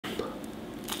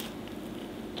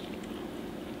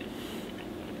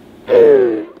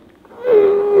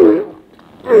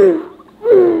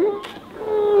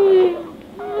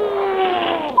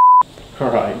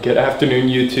Alright, good afternoon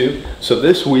YouTube. So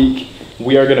this week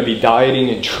we are going to be dieting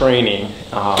and training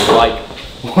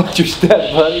what's your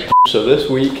step, buddy? So this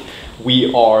week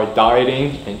we are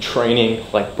dieting and training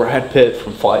like Brad Pitt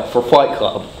from Fight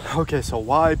Club. Okay, so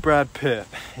why Brad Pitt?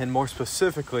 And more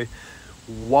specifically,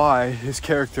 why his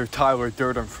character Tyler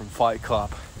Durden from Fight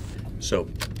Club? Soap.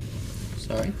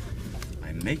 Sorry?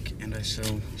 I make and I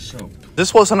sell soap.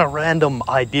 This wasn't a random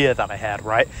idea that I had,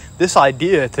 right? This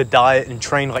idea to diet and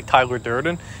train like Tyler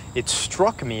Durden, it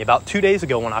struck me about 2 days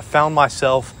ago when I found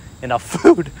myself in a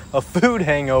food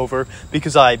hangover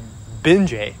because I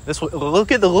binge ate.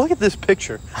 Look at this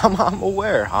picture. I'm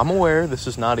aware this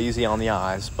is not easy on the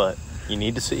eyes, but you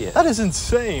need to see it. That is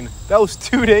insane. That was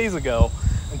 2 days ago.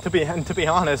 And to be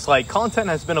honest, like, content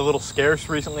has been a little scarce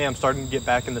recently. I'm starting to get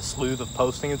back in the sleuth of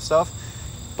posting and stuff.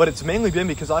 But it's mainly been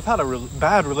because I've had a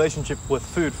bad relationship with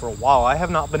food for a while. I have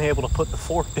not been able to put the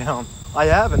fork down. I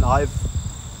haven't. I've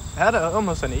had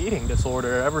almost an eating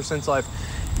disorder ever since I've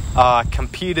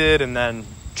competed and then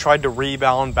tried to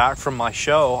rebound back from my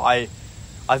show.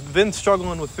 I've been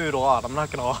struggling with food a lot, I'm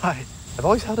not gonna lie. I've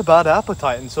always had a bad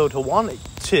appetite, and so to want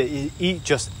to eat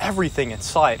just everything in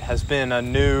sight has been a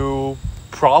new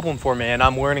problem for me, and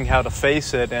I'm learning how to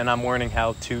face it, and I'm learning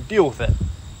how to deal with it.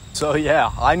 So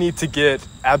yeah, I need to get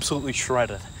absolutely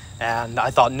shredded, and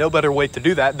I thought no better way to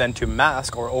do that than to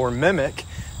mask or mimic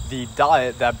the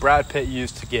diet that Brad Pitt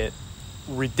used to get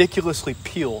ridiculously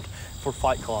peeled for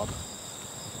Fight Club.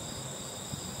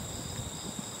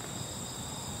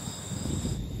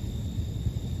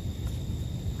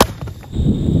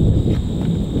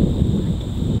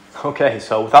 Okay,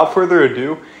 so without further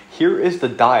ado, here is the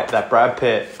diet that Brad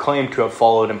Pitt claimed to have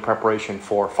followed in preparation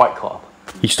for Fight Club.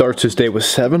 He starts his day with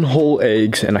 7 whole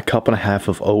eggs and a cup and a half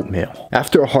of oatmeal.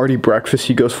 After a hearty breakfast,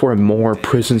 he goes for a more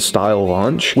prison-style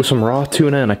lunch with some raw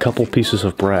tuna and a couple pieces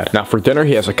of bread. Now for dinner,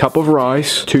 he has a cup of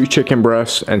rice, 2 chicken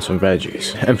breasts, and some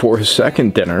veggies. And for his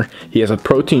second dinner, he has a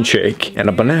protein shake and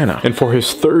a banana. And for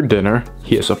his third dinner,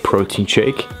 he has a protein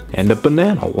shake and a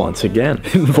banana once again.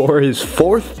 And for his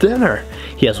fourth dinner,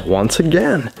 he has once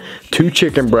again 2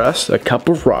 chicken breasts, a cup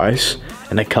of rice,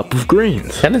 and a cup of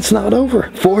greens. And it's not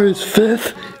over. For his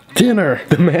fifth dinner,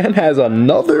 the man has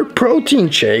another protein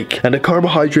shake and a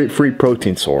carbohydrate-free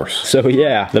protein source. So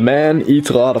yeah, the man eats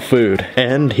a lot of food,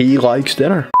 and he likes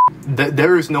dinner.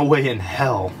 There is no way in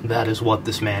hell that is what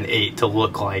this man ate to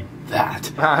look like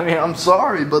that. I mean, I'm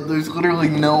sorry, but there's literally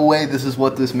no way this is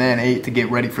what this man ate to get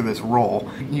ready for this role.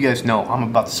 You guys know I'm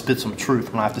about to spit some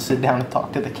truth when I have to sit down and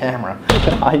talk to the camera.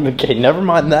 Okay, never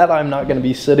mind that. I'm not going to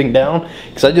be sitting down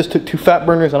because I just took 2 fat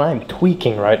burners and I am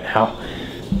tweaking right now.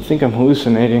 I think I'm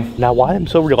hallucinating. Now, why I'm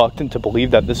so reluctant to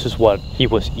believe that this is what he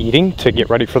was eating to get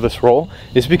ready for this role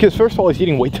is because, first of all, he's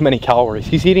eating way too many calories.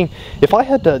 He's eating, if I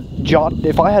had to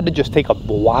just take a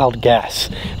wild guess,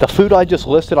 the food I just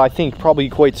listed, I think probably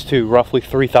equates to roughly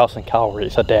 3,000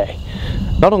 calories a day.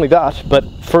 Not only that, but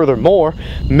furthermore,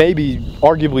 maybe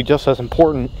arguably just as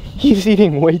important, he's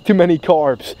eating way too many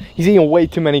carbs. He's eating way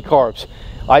too many carbs.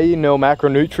 I eat no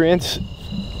macronutrients,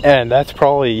 and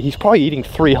he's probably eating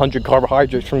 300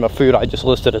 carbohydrates from the food I just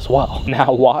listed as well.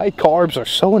 Now, why carbs are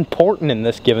so important in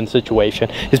this given situation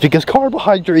is because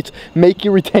carbohydrates make you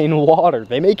retain water.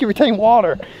 They make you retain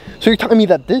water. So you're telling me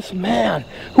that this man,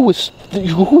 who was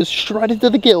shredded to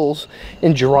the gills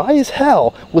and dry as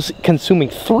hell, was consuming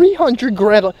 300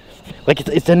 grams? Like,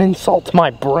 it's an insult to my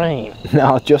brain.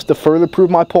 Now, just to further prove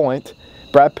my point,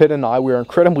 Brad Pitt and I, we are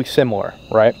incredibly similar,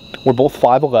 right? We're both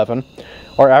 5'11".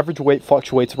 Our average weight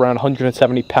fluctuates around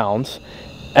 170 pounds,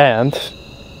 and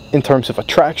in terms of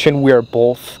attraction, we are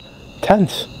both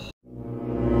 10s.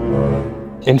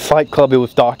 In Fight Club, it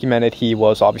was documented he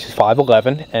was obviously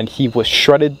 5'11", and he was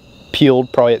shredded,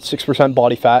 peeled, probably at 6%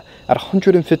 body fat, at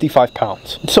 155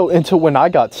 pounds. So until when I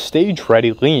got stage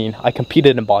ready lean, I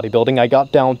competed in bodybuilding, I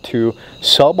got down to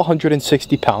sub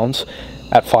 160 pounds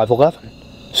at 5'11".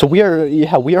 So we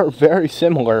are very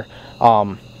similar,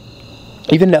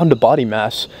 even down to body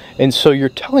mass. And so you're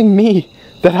telling me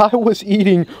that I was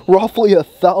eating roughly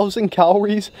 1,000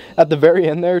 calories at the very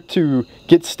end there to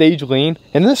get stage lean,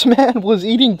 and this man was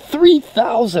eating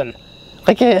 3,000.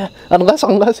 Like,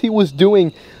 unless he was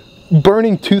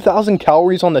burning 2,000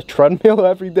 calories on the treadmill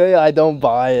every day, I don't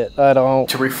buy it. I don't.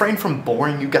 To refrain from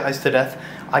boring you guys to death,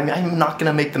 I'm not going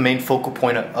to make the main focal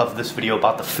point of this video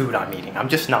about the food I'm eating. I'm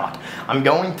just not. I'm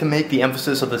going to make the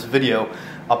emphasis of this video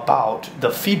about the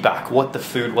feedback, what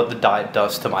the diet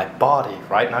does to my body,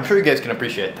 right? And I'm sure you guys can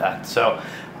appreciate that. So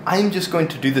I'm just going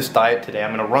to do this diet today.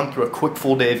 I'm going to run through a quick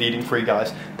full day of eating for you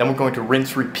guys. Then we're going to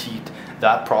rinse, repeat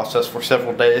that process for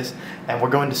several days, and we're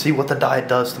going to see what the diet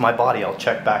does to my body. I'll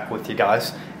check back with you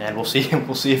guys, and we'll see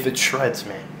if it shreds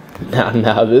me.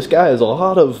 Now, this guy has a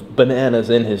lot of bananas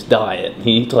in his diet.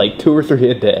 He eats like 2 or 3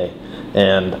 a day,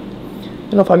 and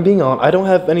you know, if I'm being honest, I don't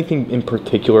have anything in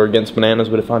particular against bananas,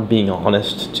 but if I'm being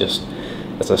honest, just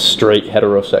as a straight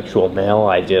heterosexual male,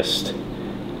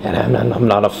 and I'm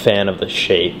not a fan of the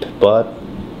shape, but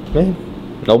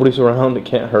man, nobody's around, it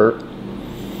can't hurt.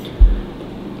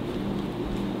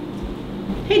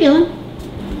 Hey, Dylan.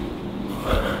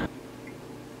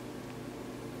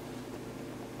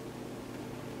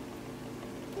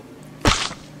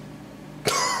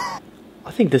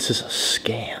 I think this is a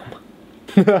scam.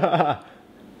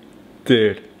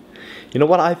 Dude, you know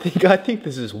what I think? I think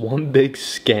this is one big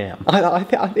scam. I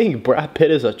think Brad Pitt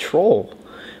is a troll.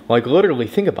 Like, literally,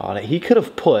 think about it. He could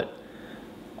have put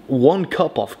 1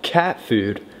 cup of cat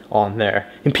food on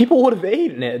there, and people would have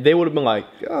eaten it. They would have been like,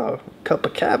 oh, cup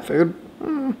of cat food?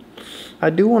 I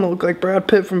do want to look like Brad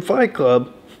Pitt from Fight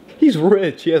Club. He's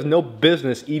rich. He has no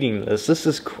business eating this. This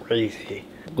is crazy.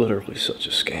 Literally such a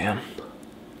scam.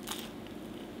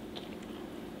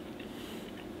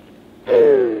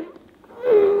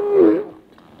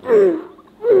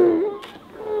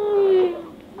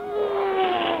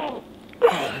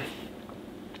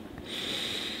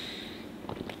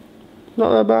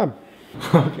 Not that bad.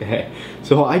 Okay,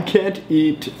 so I can't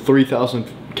eat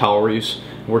 3,000 calories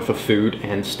worth of food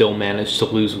and still manage to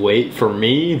lose weight. For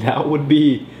me, that would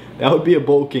be a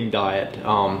bulking diet.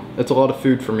 That's a lot of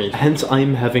food for me. Hence,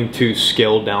 I'm having to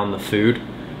scale down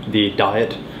the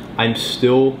diet. I'm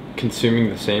still consuming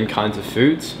the same kinds of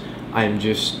foods. I'm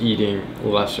just eating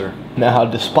lesser. Now,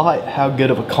 despite how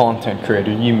good of a content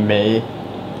creator you may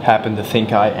happen to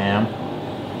think I am,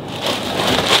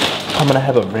 I'm gonna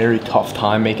have a very tough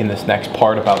time making this next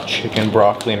part about chicken,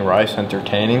 broccoli, and rice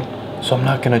entertaining, so I'm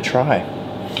not gonna try.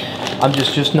 I'm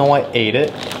just know I ate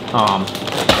it.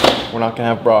 We're not gonna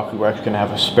have broccoli, we're actually gonna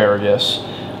have asparagus.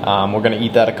 We're gonna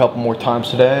eat that a couple more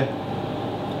times today.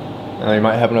 And we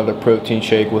might have another protein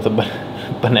shake with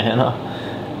a banana.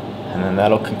 And then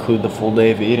that'll conclude the full day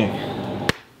of eating.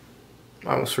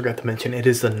 I almost forgot to mention, it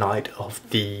is the night of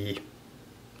the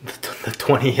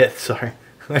 20th, sorry.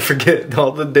 I forget,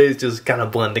 all the days just kind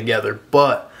of blend together,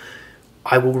 but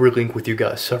I will relink with you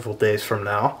guys several days from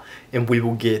now, and we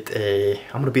will get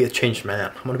I'm gonna be a changed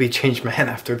man. I'm gonna be a changed man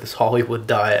after this Hollywood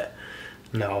diet.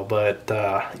 No, but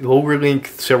we'll relink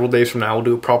several days from now. We'll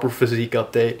do a proper physique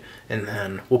update, and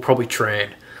then we'll probably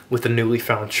train with the newly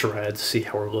found shreds, see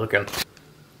how we're looking.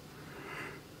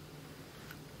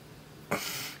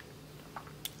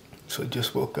 So I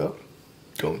just woke up.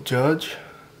 Don't judge.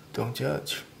 Don't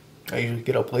judge. I usually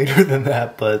get up later than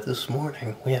that, but this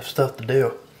morning we have stuff to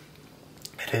do.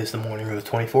 It is the morning of the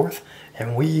 24th,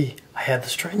 and I had the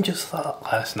strangest thought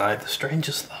last night. The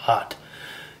strangest thought.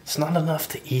 It's not enough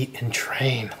to eat and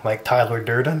train like Tyler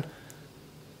Durden.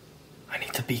 I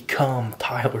need to become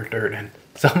Tyler Durden.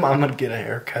 So I'm gonna get a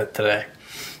haircut today.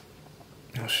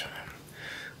 Oh, shit.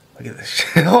 Look at this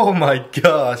shit. Oh my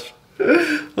gosh.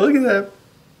 Look at that.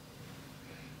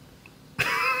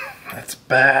 That's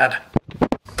bad.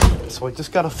 So I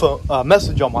just got a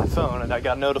message on my phone, and I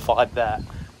got notified that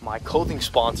my clothing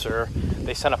sponsor,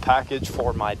 they sent a package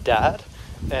for my dad,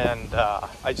 and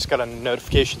I just got a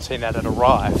notification saying that it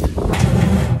arrived.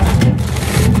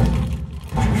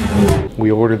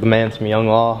 We ordered the man some Young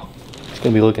Law. He's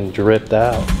gonna be looking dripped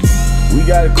out. We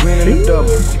got a queen in the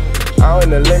double. Out in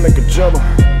the lane make a trouble.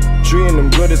 Treating them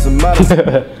good as a model.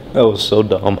 That was so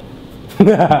dumb.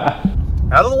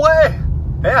 Out of the way!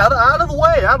 Hey, out of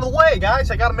the way,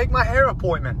 guys. I gotta make my hair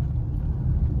appointment.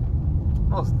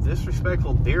 Most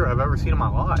disrespectful deer I've ever seen in my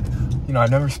life. You know,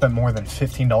 I've never spent more than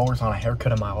 $15 on a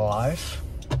haircut in my life.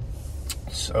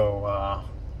 So,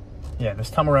 yeah,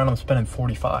 this time around I'm spending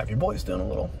 $45. Your boy's doing a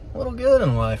little good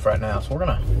in life right now, so we're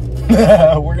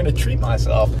gonna treat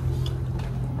myself.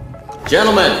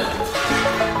 Gentlemen,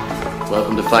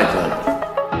 welcome to Fight Club.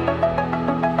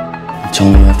 It's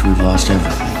only after we've lost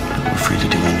everything that we're free to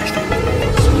do anything.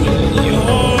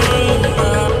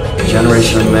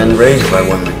 Generation of men raised by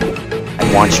women.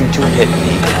 I want you to hit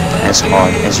me as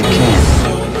hard as you can.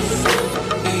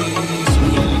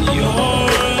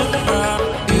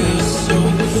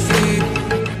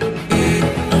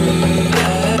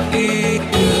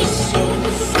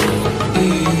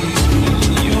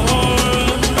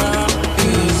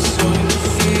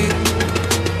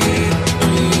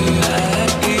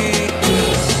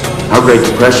 Our Great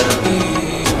Depression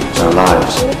is our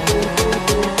lives.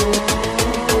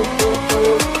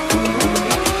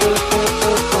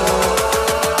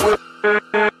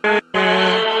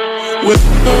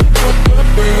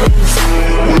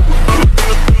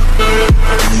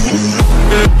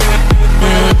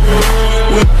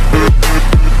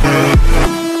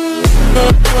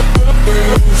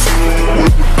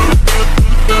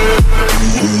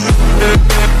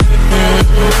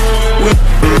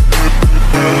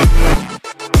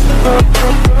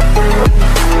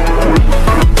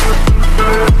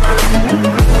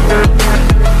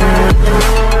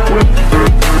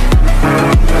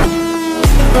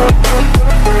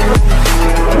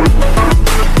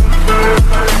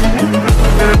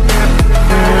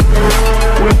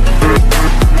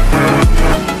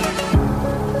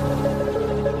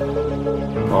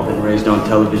 All been raised on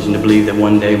television to believe that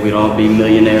one day we'd all be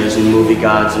millionaires and movie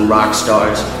gods and rock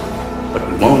stars. But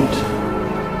we won't.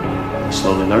 We're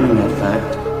slowly learning that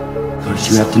fact. First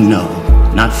you have to know,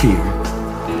 not fear,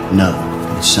 know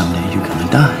that someday you're gonna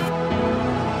die.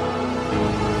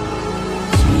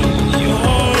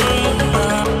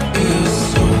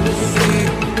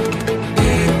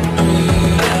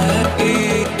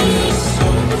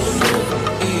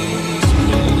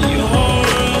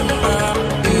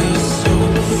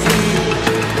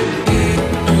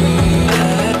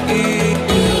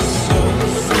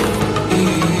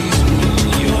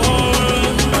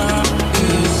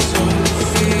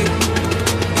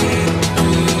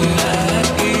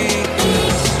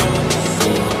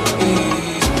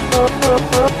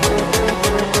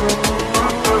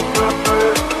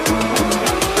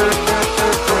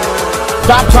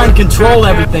 Stop trying to control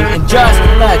everything and just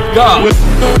let go. We'll be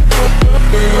right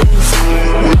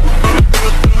back.